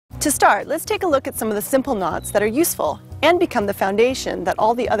To start, let's take a look at some of the simple knots that are useful and become the foundation that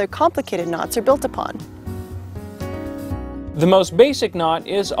all the other complicated knots are built upon. The most basic knot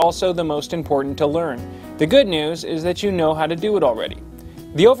is also the most important to learn. The good news is that you know how to do it already.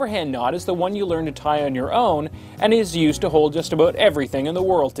 The overhand knot is the one you learn to tie on your own and is used to hold just about everything in the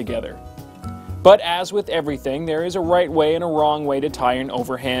world together. But as with everything, there is a right way and a wrong way to tie an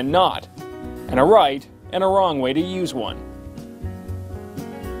overhand knot, and a right and a wrong way to use one.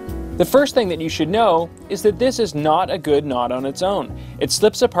 The first thing that you should know is that this is not a good knot on its own. It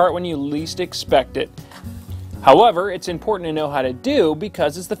slips apart when you least expect it. However, it's important to know how to do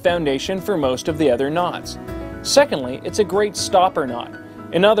because it's the foundation for most of the other knots. Secondly, it's a great stopper knot.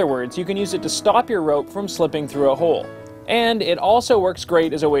 In other words, you can use it to stop your rope from slipping through a hole. And it also works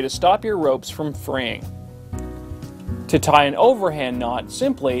great as a way to stop your ropes from fraying. To tie an overhand knot,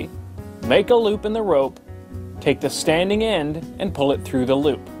 simply make a loop in the rope, take the standing end, and pull it through the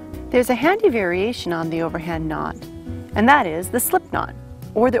loop. There's a handy variation on the overhand knot, and that is the Slipknot,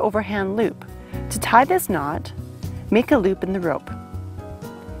 or the overhand loop. To tie this knot, make a loop in the rope.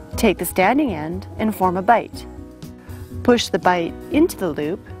 Take the standing end and form a bite. Push the bite into the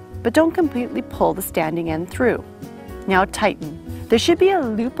loop, but don't completely pull the standing end through. Now tighten. There should be a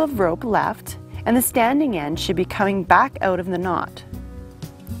loop of rope left, and the standing end should be coming back out of the knot.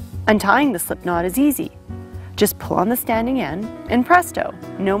 Untying the slip knot is easy. Just pull on the standing end, and presto,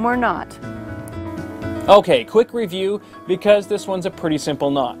 no more knot. Okay, quick review because this one's a pretty simple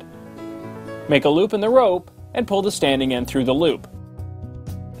knot. Make a loop in the rope and pull the standing end through the loop.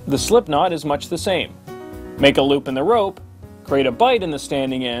 The slip knot is much the same. Make a loop in the rope, create a bite in the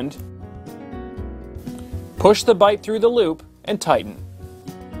standing end, push the bite through the loop, and tighten.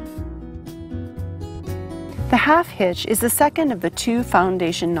 The half hitch is the second of the two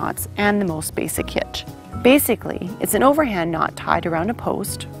foundation knots and the most basic hitch. Basically, it's an overhand knot tied around a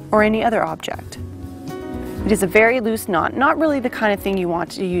post or any other object. It is a very loose knot, not really the kind of thing you want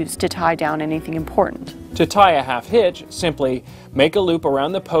to use to tie down anything important. To tie a half hitch, simply make a loop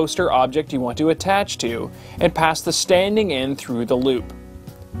around the post or object you want to attach to and pass the standing end through the loop.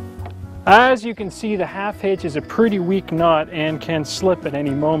 As you can see, the half hitch is a pretty weak knot and can slip at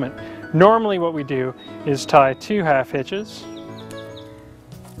any moment. Normally what we do is tie two half hitches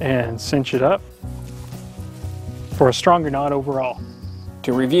and cinch it up for a stronger knot overall.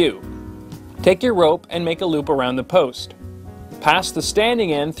 To review, take your rope and make a loop around the post. Pass the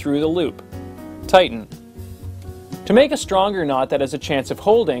standing end through the loop. Tighten. To make a stronger knot that has a chance of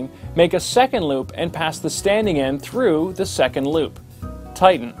holding, make a second loop and pass the standing end through the second loop.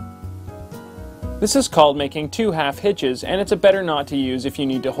 Tighten. This is called making two half hitches, and it's a better knot to use if you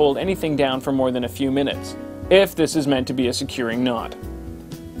need to hold anything down for more than a few minutes, if this is meant to be a securing knot.